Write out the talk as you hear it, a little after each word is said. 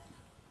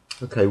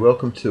Okay,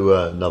 welcome to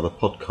another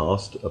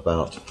podcast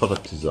about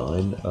product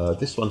design.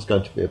 This one's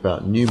going to be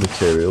about new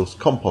materials,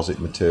 composite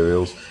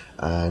materials,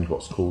 and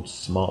what's called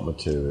smart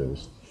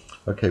materials.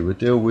 Okay, we'll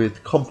deal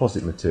with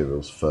composite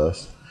materials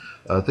first.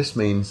 This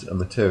means a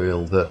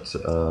material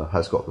that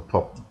has got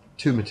the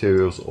two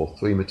materials or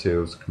three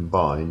materials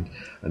combined,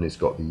 and it's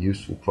got the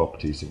useful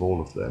properties of all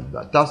of them.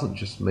 That doesn't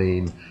just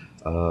mean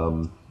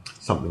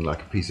something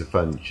like a piece of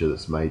furniture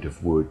that's made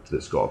of wood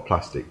that's got a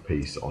plastic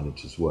piece on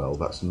it as well.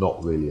 That's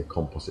not really a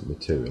composite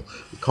material.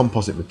 The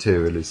composite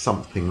material is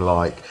something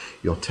like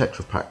your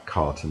Tetra Pak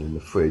carton in the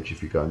fridge.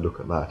 If you go and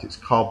look at that, it's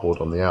cardboard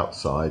on the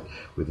outside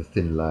with a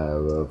thin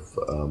layer of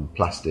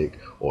plastic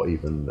or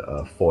even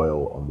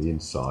foil on the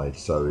inside.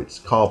 So it's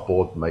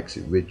cardboard, makes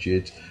it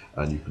rigid,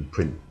 and you can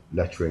print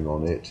lettering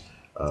on it.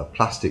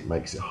 Plastic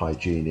makes it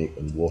hygienic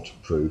and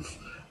waterproof,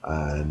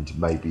 and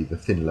maybe the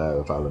thin layer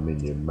of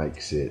aluminium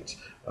makes it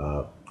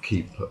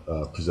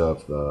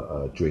preserve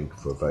the drink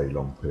for a very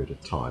long period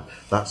of time.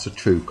 That's a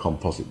true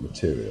composite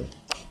material.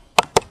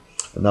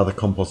 Another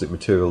composite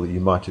material that you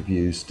might have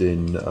used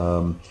in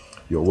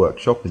your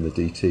workshop in the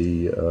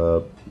DT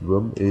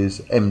room is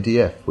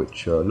MDF,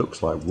 which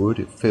looks like wood,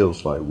 it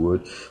feels like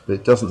wood, but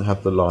it doesn't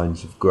have the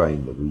lines of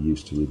grain that we're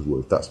used to with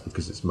wood. That's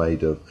because it's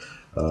made of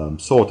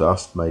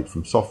sawdust made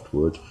from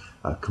softwood,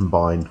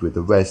 combined with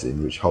a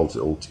resin which holds it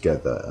all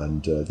together,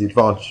 and the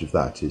advantage of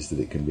that is that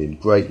it can be in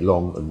great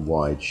long and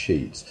wide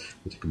sheets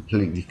that are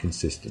completely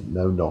consistent,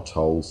 no knot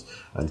holes,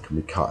 and can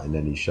be cut in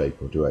any shape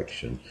or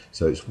direction.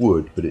 So it's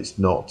wood, but it's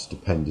not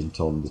dependent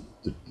on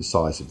the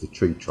size of the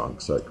tree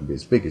trunk, so it can be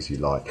as big as you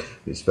like.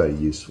 It's very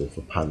useful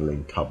for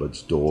panelling,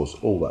 cupboards, doors,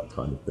 all that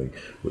kind of thing,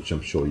 which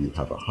I'm sure you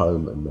have at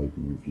home and maybe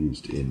you've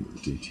used in the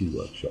DT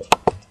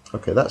workshop.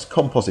 Okay, that's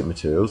composite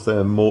materials.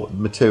 They're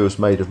materials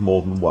made of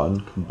more than one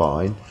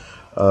combined.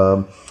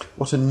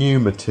 What are new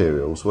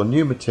materials? Well,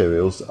 new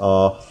materials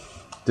are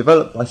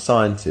developed by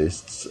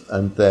scientists,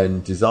 and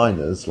then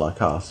designers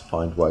like us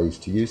find ways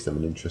to use them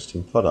in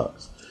interesting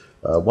products.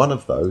 One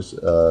of those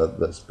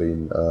that's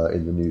been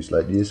in the news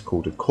lately is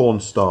called a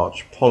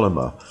cornstarch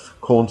polymer.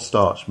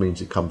 Cornstarch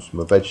means it comes from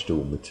a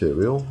vegetable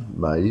material,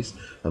 maize,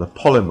 and a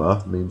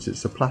polymer means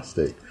it's a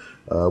plastic.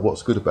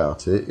 What's good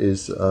about it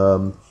is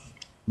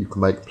you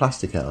can make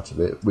plastic out of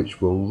it which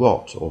will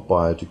rot or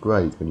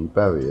biodegrade when you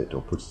bury it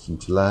or put it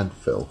into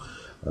landfill,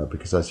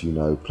 because as you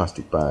know,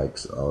 plastic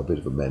bags are a bit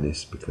of a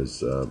menace,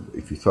 because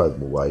if you throw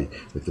them away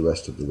with the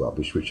rest of the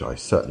rubbish, which I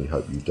certainly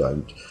hope you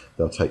don't,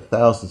 they'll take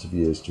thousands of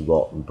years to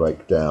rot and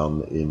break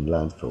down in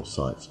landfill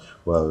sites,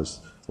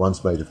 whereas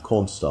ones made of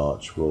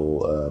cornstarch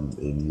will,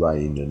 in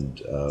rain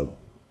and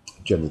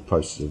general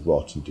process of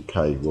rot and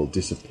decay, will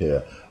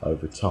disappear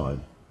over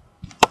time.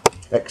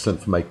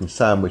 Excellent for making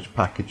sandwich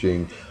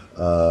packaging,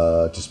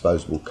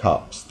 disposable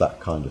cups, that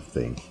kind of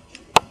thing.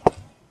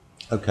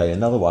 Okay,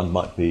 another one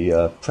might be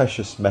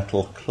precious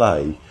metal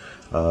clay,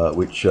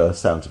 which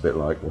sounds a bit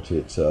like what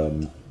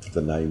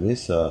the name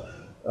is.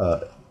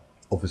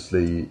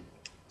 Obviously,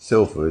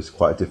 silver is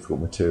quite a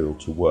difficult material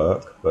to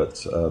work,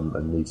 but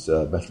and needs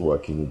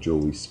metalworking and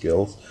jewellery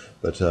skills.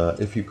 But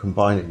if you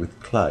combine it with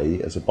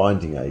clay as a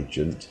binding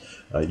agent,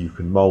 you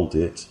can mould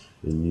it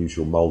in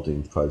usual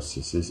moulding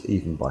processes,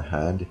 even by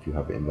hand if you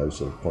have it in those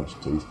sort of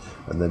quantities,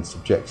 and then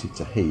subject it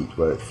to heat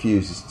where it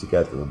fuses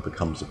together and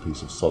becomes a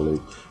piece of solid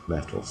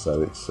metal.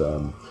 So it's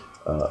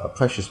a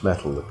precious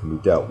metal that can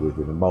be dealt with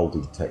in a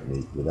moulding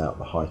technique without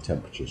the high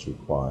temperatures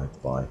required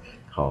by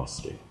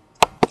casting.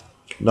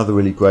 Another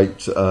really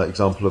great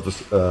example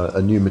of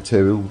a new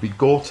material would be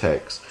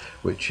Gore-Tex,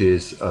 which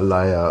is a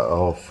layer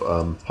of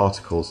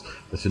particles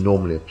that are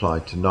normally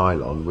applied to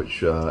nylon,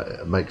 which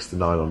makes the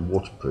nylon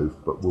waterproof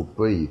but will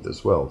breathe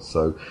as well.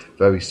 So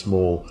very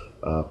small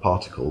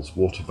particles,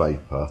 water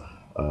vapour,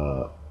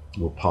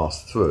 will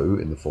pass through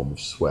in the form of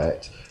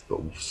sweat, but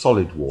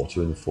solid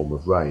water in the form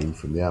of rain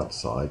from the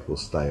outside will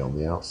stay on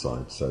the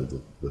outside. So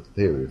the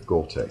theory of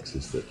Gore-Tex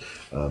is that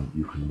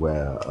you can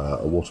wear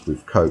a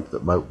waterproof coat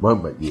that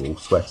won't make you all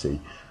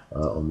sweaty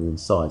on the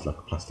inside like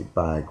a plastic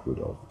bag would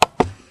have.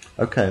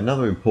 Okay,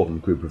 another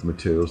important group of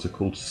materials are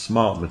called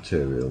smart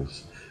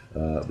materials,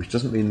 which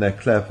doesn't mean they're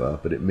clever,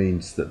 but it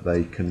means that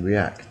they can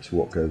react to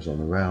what goes on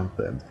around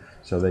them.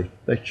 So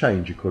they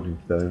change according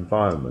to their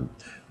environment.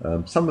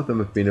 Some of them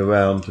have been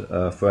around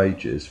for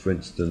ages. For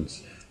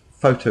instance,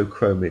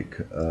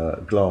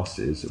 photochromic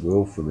glasses that we're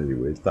all familiar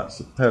with. That's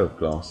a pair of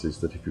glasses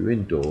that if you're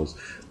indoors,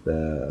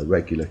 they're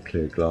regular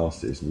clear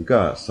glasses, and you go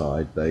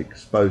outside, they're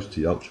exposed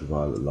to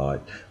ultraviolet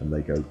light and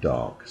they go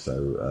dark.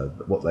 So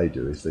what they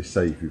do is they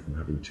save you from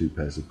having two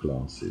pairs of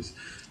glasses.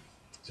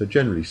 So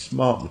generally,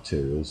 smart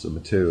materials are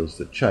materials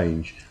that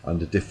change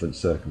under different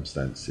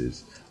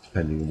circumstances,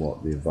 depending on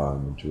what the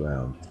environment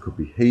around. It could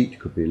be heat,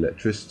 could be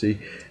electricity,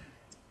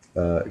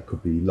 it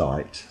could be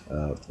light,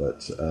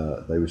 but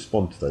they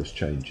respond to those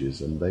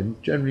changes, and they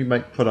generally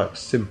make products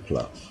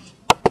simpler.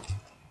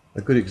 A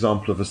good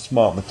example of a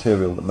smart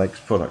material that makes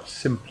products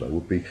simpler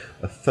would be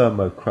a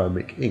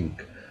thermochromic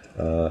ink.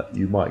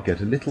 you might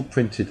get a little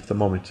printed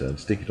thermometer and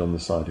stick it on the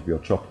side of your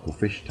tropical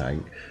fish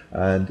tank,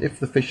 and if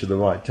the fish are the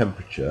right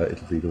temperature,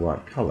 it'll be the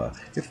right colour.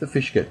 If the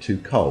fish get too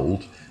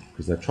cold,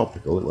 because they're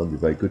tropical, it won't be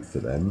very good for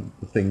them,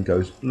 the thing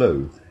goes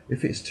blue.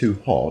 If it's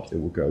too hot, it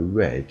will go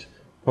red.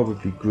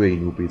 Probably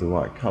green will be the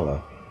right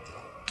colour.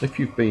 If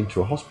you've been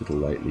to a hospital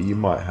lately, you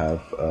might have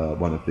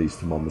one of these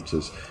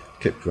thermometers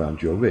clipped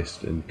around your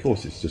wrist, and of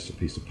course it's just a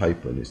piece of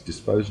paper and it's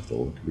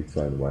disposable and can be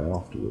thrown away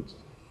afterwards.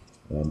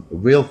 A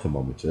real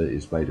thermometer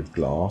is made of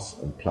glass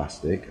and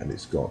plastic, and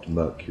it's got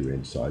mercury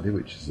inside it,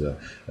 which is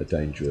a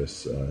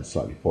dangerous,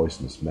 slightly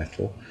poisonous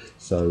metal.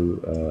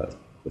 So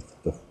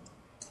the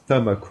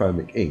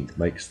thermochromic ink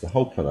makes the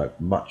whole product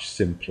much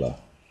simpler.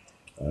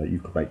 You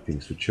can make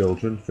things for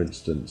children. For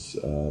instance,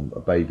 a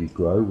baby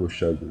grow will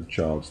show that the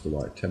child's the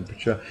right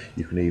temperature.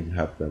 You can even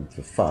have them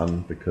for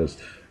fun, because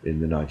in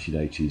the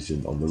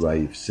 1980s on the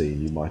rave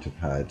scene you might have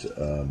had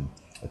a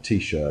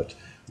t-shirt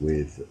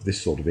with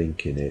this sort of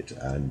ink in it,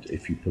 and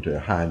if you put a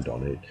hand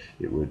on it,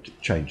 it would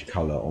change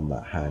colour on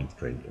that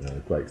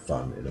handprint. Great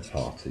fun in a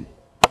party.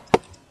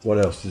 What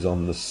else is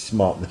on the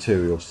smart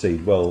material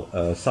seed? Well,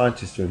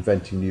 scientists are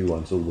inventing new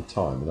ones all the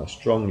time, and I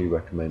strongly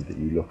recommend that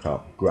you look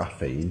up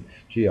graphene,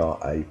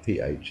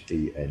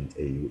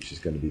 G-R-A-P-H-E-N-E, which is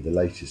going to be the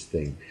latest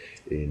thing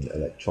in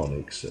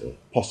electronics.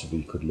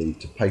 Possibly could lead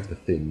to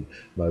paper-thin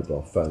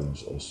mobile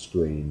phones or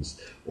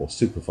screens or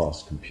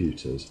super-fast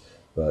computers,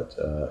 but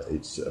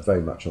it's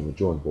very much on the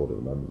drawing board at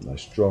the moment, and I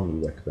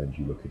strongly recommend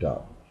you look it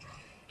up.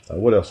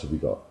 What else have we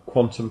got?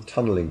 Quantum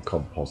tunneling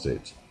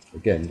composite.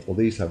 Again, all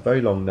these have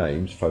very long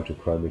names: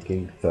 photochromic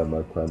ink,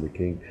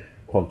 thermochromic ink,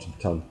 quantum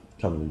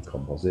tunneling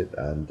composite,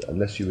 and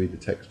unless you read the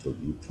textbook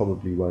you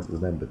probably won't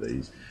remember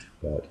these.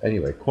 But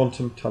anyway,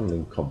 quantum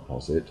tunneling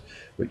composite,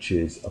 which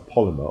is a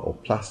polymer or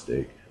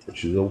plastic,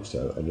 which is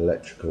also an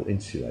electrical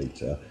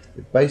insulator.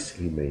 It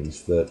basically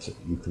means that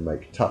you can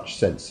make touch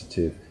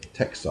sensitive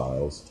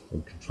textiles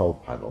and control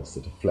panels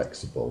that are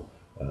flexible.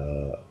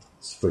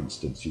 For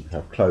instance, you can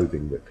have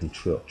clothing that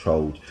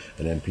controlled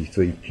an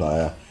MP3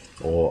 player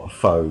or a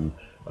phone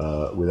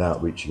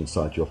without reaching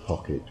inside your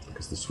pocket,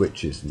 because the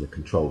switches and the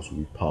controls will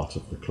be part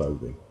of the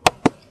clothing.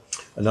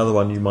 Another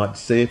one you might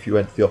see if you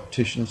went to the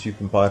opticians, you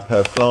can buy a pair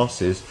of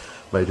glasses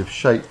made of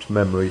shaped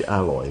memory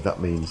alloy.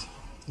 That means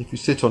if you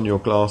sit on your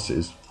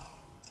glasses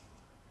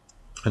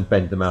and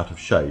bend them out of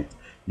shape,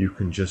 you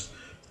can just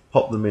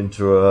pop them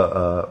into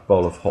a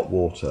bowl of hot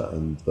water,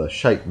 and the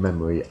shaped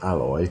memory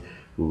alloy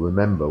will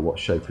remember what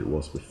shape it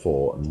was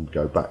before and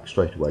go back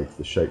straight away to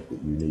the shape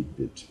that you needed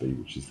it to be,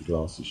 which is the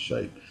glasses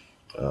shape.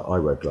 I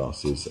wear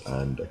glasses,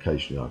 and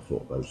occasionally I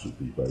thought those would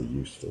be very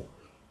useful.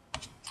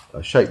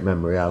 A shaped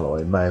memory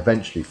alloy may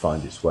eventually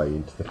find its way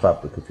into the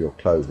fabric of your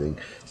clothing,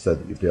 so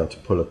that you'll be able to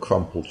pull a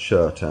crumpled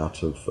shirt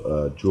out of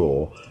a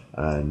drawer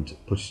and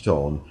put it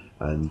on,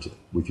 and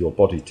with your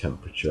body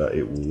temperature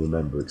it will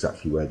remember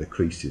exactly where the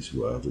creases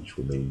were, which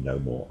will mean no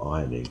more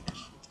ironing.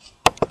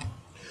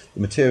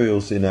 The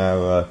materials in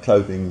our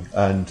clothing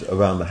and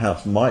around the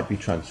house might be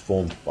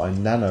transformed by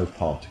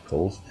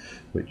nanoparticles,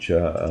 which,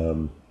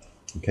 in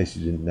case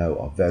you didn't know,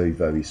 are very,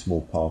 very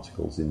small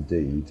particles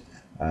indeed.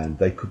 And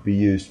they could be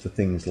used for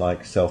things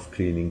like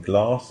self-cleaning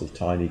glass, a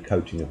tiny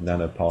coating of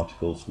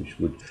nanoparticles which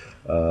would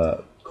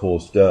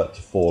cause dirt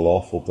to fall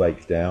off or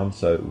break down,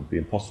 so it would be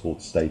impossible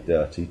to stay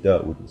dirty.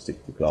 Dirt wouldn't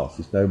stick to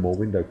glasses. No more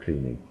window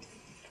cleaning.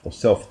 Or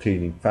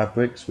self-cleaning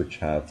fabrics which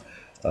have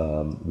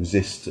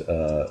resist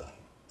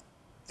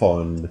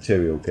foreign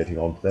material getting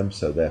onto them,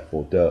 so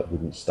therefore dirt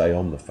wouldn't stay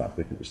on the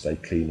fabric, it would stay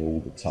clean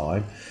all the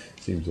time.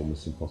 Seems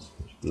almost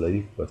impossible to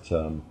believe, but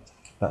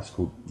that's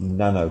called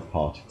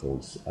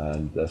nanoparticles.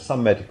 And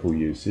some medical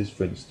uses,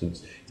 for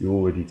instance, you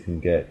already can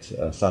get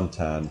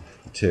suntan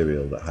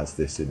material that has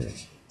this in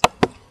it.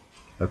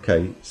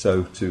 Okay,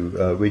 so to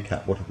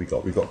recap, what have we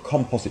got? We've got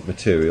composite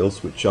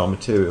materials, which are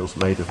materials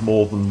made of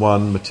more than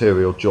one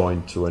material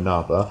joined to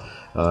another.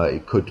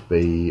 It could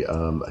be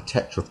a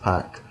Tetra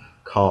Pak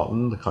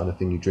carton, the kind of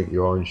thing you drink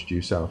your orange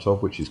juice out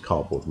of, which is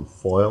cardboard and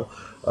foil.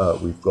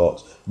 We've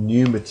got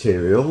new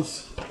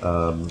materials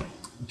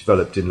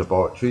developed in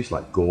laboratories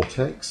like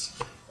Gore-Tex.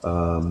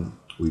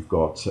 We've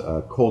got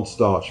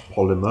cornstarch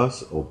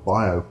polymers or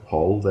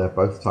biopol. They're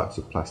both types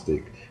of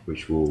plastic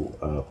which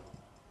will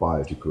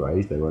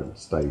biodegrade. They won't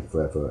stay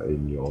forever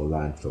in your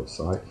landfill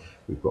site.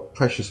 We've got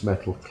precious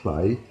metal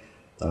clay.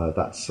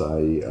 That's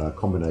a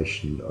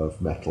combination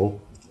of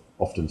metal,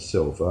 often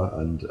silver,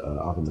 and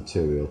other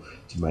material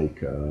to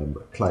make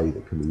clay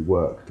that can be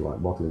worked like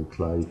modelling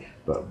clay,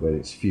 but when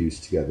it's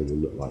fused together will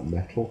look like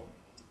metal.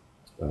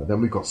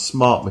 Then we've got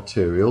smart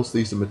materials.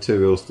 These are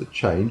materials that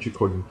change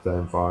according to their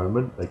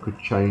environment. They could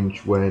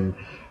change when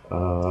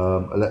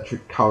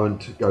electric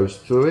current goes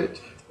through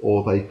it,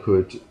 or they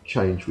could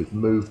change with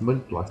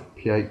movement, like a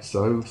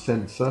piezo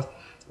sensor.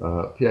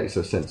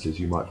 Piezo sensors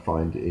you might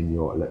find in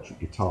your electric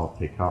guitar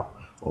pickup,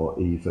 or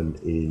even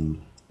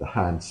in the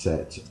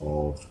handset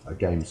of a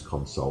games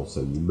console.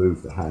 So you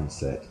move the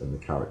handset and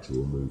the character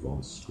will move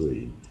on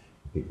screen.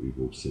 I think we've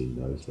all seen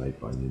those made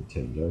by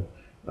Nintendo.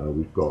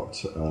 We've got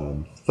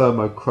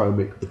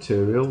thermochromic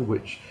material,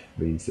 which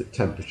means that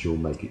temperature will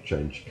make it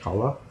change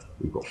colour.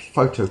 We've got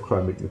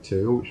photochromic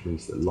material, which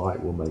means that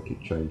light will make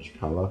it change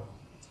colour.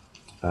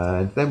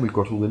 And then we've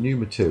got all the new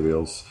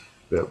materials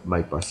that are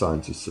made by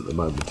scientists at the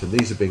moment, and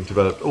these are being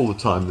developed all the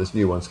time. There's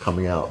new ones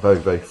coming out very,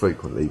 very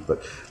frequently,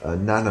 but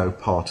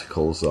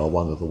nanoparticles are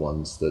one of the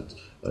ones that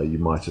you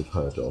might have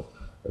heard of,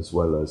 as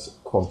well as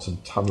quantum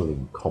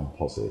tunneling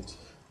composite.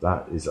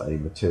 That is a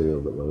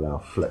material that will allow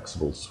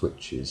flexible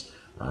switches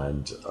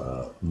and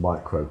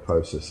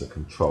microprocessor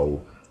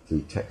control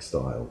through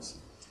textiles.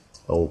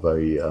 All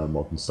very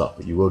modern stuff,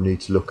 but you will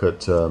need to look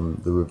at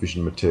the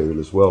revision material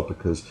as well,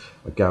 because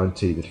I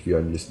guarantee that if you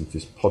only listen to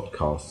this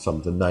podcast, some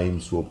of the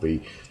names will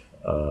be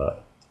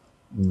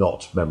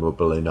not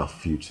memorable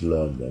enough for you to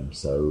learn them.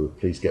 So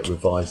please get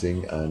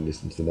revising and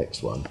listen to the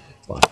next one.